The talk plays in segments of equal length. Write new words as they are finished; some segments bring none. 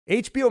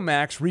HBO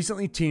Max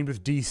recently teamed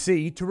with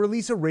DC to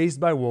release a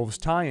Raised by Wolves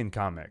tie-in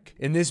comic.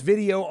 In this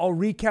video, I'll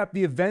recap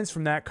the events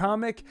from that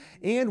comic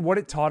and what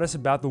it taught us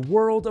about the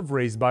world of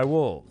Raised by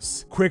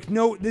Wolves. Quick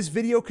note, this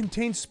video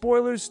contains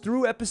spoilers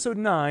through episode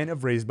 9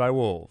 of Raised by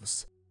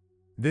Wolves.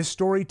 This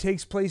story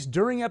takes place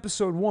during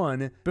episode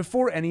 1,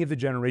 before any of the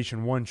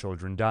Generation 1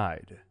 children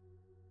died.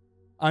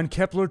 On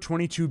Kepler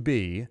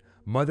 22b,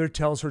 Mother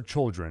tells her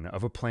children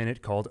of a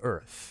planet called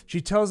Earth.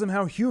 She tells them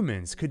how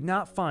humans could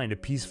not find a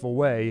peaceful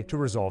way to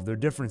resolve their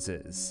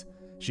differences.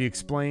 She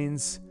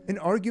explains, "An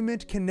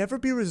argument can never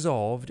be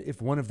resolved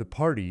if one of the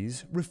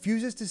parties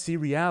refuses to see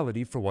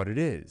reality for what it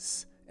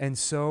is, and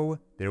so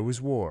there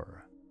was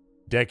war."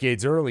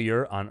 Decades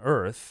earlier, on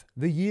Earth,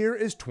 the year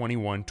is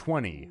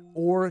 2120,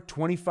 or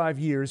 25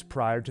 years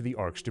prior to the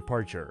Ark's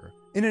departure.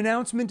 An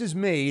announcement is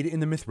made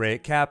in the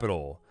Mithraic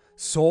capital.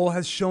 Sol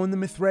has shown the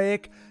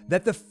Mithraic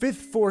that the fifth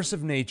force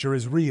of nature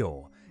is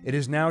real. It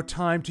is now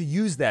time to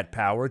use that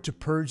power to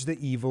purge the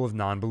evil of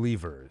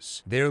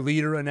non-believers. Their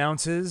leader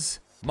announces,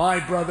 "My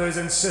brothers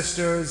and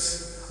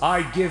sisters,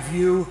 I give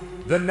you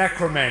the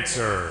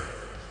Necromancer.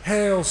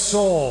 Hail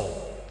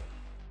Sol!"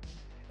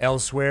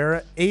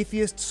 Elsewhere,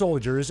 atheist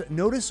soldiers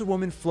notice a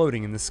woman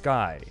floating in the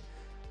sky.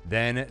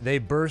 Then they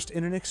burst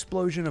in an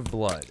explosion of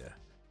blood.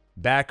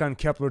 Back on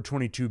Kepler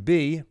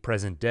 22b,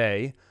 present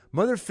day,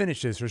 Mother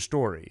finishes her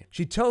story.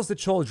 She tells the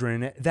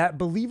children that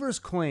believers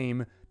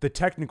claim the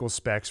technical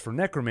specs for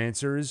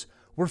necromancers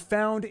were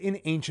found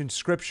in ancient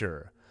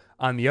scripture.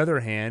 On the other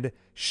hand,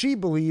 she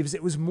believes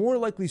it was more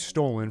likely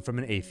stolen from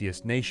an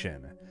atheist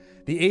nation.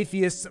 The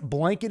atheists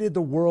blanketed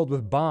the world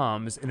with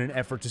bombs in an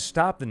effort to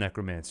stop the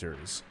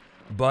necromancers.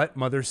 But,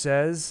 Mother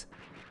says,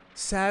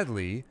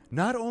 sadly,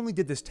 not only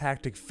did this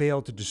tactic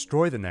fail to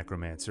destroy the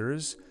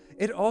necromancers,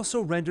 it also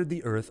rendered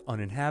the Earth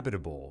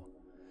uninhabitable,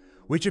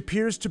 which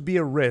appears to be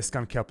a risk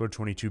on Kepler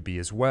 22b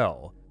as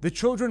well. The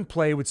children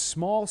play with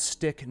small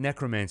stick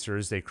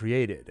necromancers they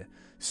created,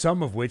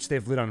 some of which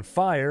they've lit on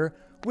fire,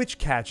 which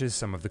catches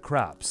some of the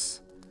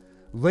crops.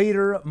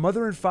 Later,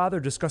 Mother and Father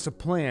discuss a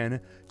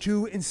plan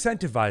to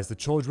incentivize the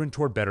children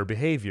toward better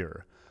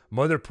behavior.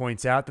 Mother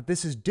points out that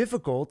this is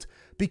difficult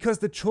because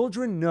the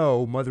children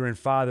know Mother and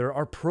Father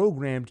are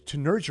programmed to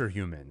nurture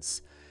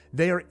humans.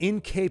 They are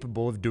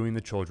incapable of doing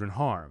the children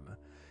harm.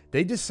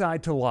 They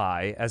decide to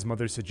lie, as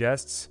Mother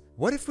suggests.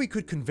 What if we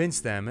could convince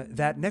them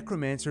that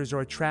necromancers are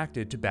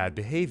attracted to bad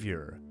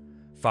behavior?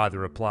 Father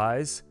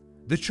replies,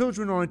 the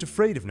children aren't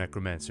afraid of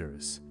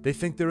necromancers. They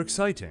think they're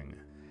exciting.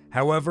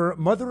 However,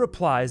 Mother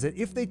replies that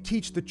if they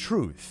teach the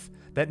truth,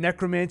 that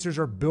necromancers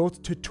are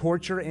built to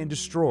torture and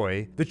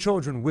destroy, the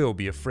children will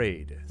be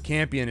afraid.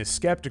 Campion is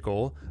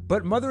skeptical,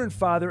 but Mother and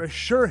Father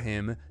assure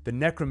him the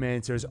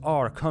necromancers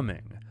are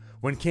coming.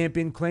 When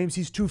Campion claims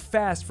he's too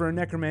fast for a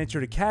necromancer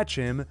to catch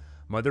him,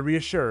 Mother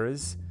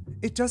reassures,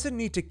 it doesn't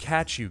need to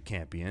catch you,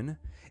 Campion.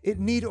 It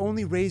need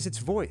only raise its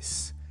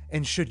voice.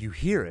 And should you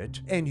hear it,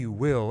 and you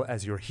will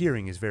as your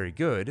hearing is very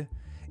good,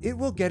 it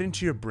will get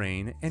into your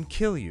brain and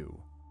kill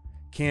you.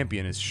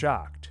 Campion is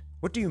shocked.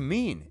 What do you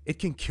mean? It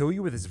can kill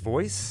you with its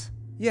voice?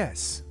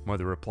 Yes,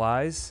 Mother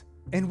replies.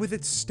 And with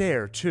its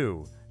stare,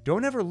 too.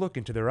 Don't ever look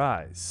into their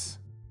eyes.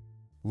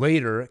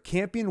 Later,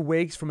 Campion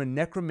wakes from a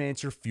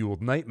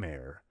necromancer-fueled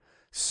nightmare.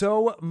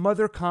 So,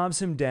 Mother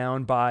calms him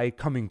down by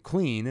coming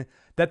clean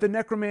that the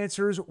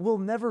necromancers will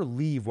never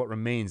leave what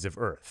remains of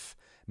Earth.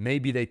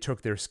 Maybe they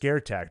took their scare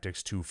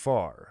tactics too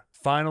far.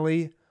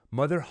 Finally,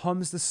 Mother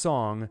hums the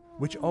song,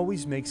 which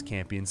always makes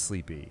Campion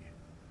sleepy.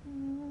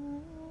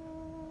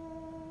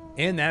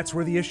 And that's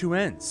where the issue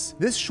ends.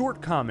 This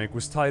short comic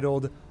was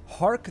titled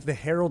Hark the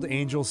Herald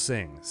Angel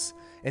Sings,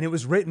 and it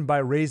was written by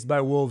Raised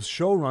by Wolves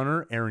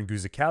showrunner Aaron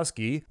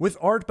Guzikowski, with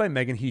art by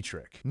Megan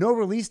Hetrick. No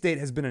release date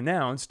has been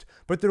announced,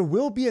 but there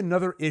will be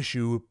another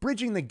issue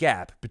bridging the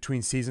gap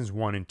between seasons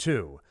 1 and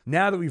 2.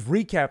 Now that we've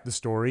recapped the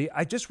story,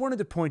 I just wanted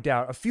to point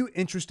out a few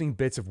interesting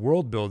bits of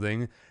world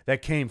building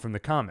that came from the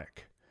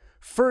comic.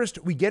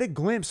 First, we get a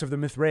glimpse of the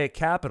Mithraic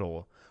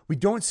capital. We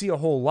don't see a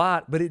whole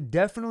lot, but it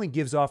definitely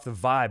gives off the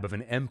vibe of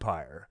an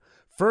empire.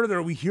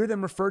 Further, we hear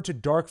them refer to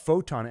dark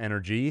photon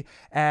energy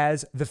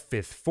as the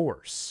fifth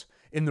force.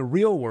 In the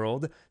real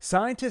world,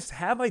 scientists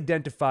have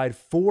identified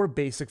 4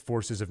 basic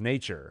forces of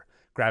nature: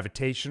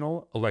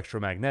 gravitational,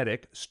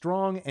 electromagnetic,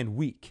 strong, and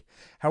weak.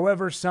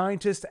 However,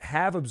 scientists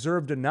have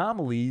observed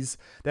anomalies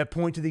that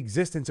point to the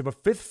existence of a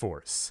 5th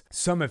force.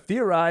 Some have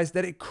theorized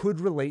that it could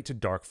relate to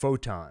dark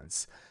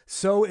photons.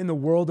 So, in the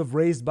world of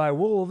Raised by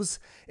Wolves,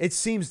 it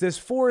seems this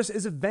force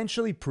is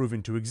eventually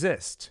proven to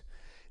exist.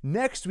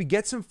 Next, we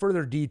get some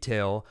further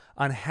detail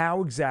on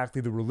how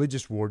exactly the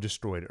religious war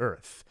destroyed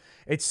Earth.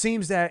 It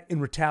seems that, in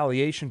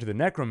retaliation to the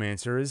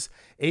necromancers,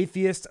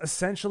 atheists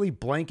essentially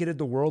blanketed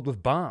the world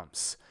with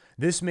bombs.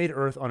 This made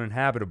Earth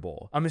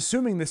uninhabitable. I'm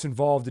assuming this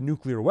involved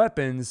nuclear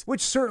weapons,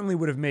 which certainly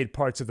would have made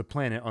parts of the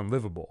planet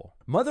unlivable.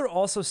 Mother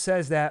also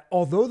says that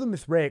although the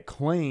Mithraic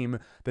claim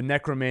the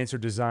necromancer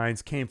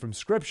designs came from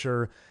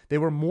scripture, they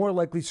were more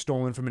likely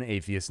stolen from an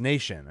atheist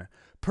nation.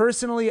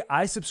 Personally,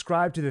 I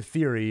subscribe to the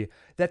theory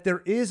that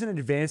there is an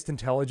advanced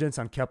intelligence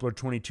on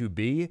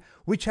Kepler-22b,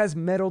 which has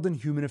meddled in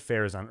human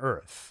affairs on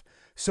Earth.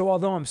 So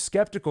although I'm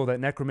skeptical that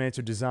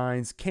necromancer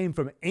designs came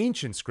from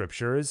ancient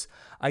scriptures,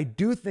 I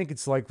do think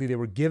it's likely they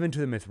were given to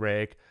the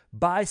Mithraic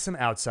by some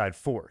outside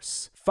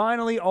force.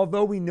 Finally,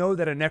 although we know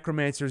that a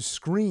necromancer's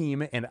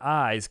scream and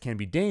eyes can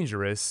be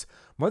dangerous,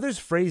 Mother's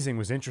phrasing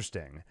was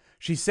interesting.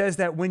 She says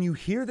that when you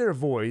hear their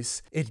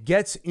voice, it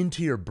gets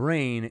into your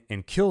brain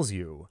and kills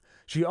you.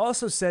 She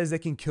also says they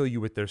can kill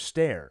you with their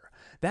stare.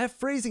 That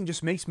phrasing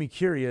just makes me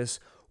curious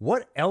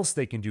what else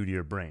they can do to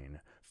your brain.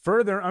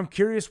 Further, I'm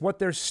curious what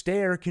their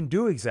stare can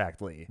do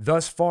exactly.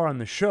 Thus far on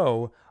the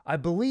show, I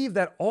believe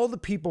that all the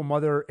people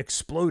Mother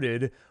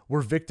exploded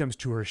were victims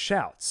to her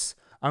shouts.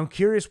 I'm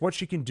curious what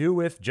she can do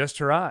with just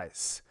her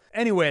eyes.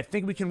 Anyway, I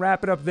think we can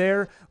wrap it up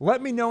there.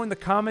 Let me know in the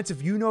comments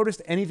if you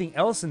noticed anything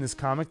else in this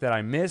comic that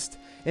I missed.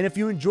 And if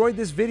you enjoyed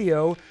this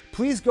video,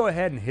 please go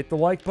ahead and hit the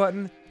like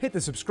button, hit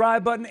the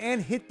subscribe button,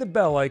 and hit the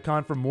bell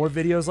icon for more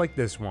videos like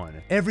this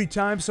one. Every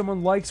time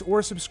someone likes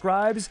or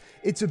subscribes,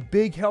 it's a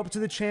big help to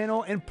the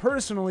channel and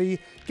personally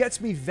gets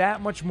me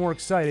that much more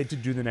excited to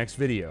do the next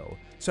video.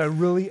 So I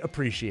really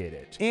appreciate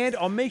it. And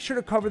I'll make sure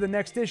to cover the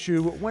next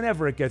issue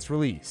whenever it gets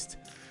released.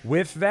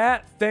 With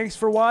that, thanks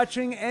for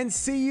watching and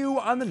see you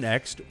on the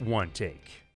next One Take.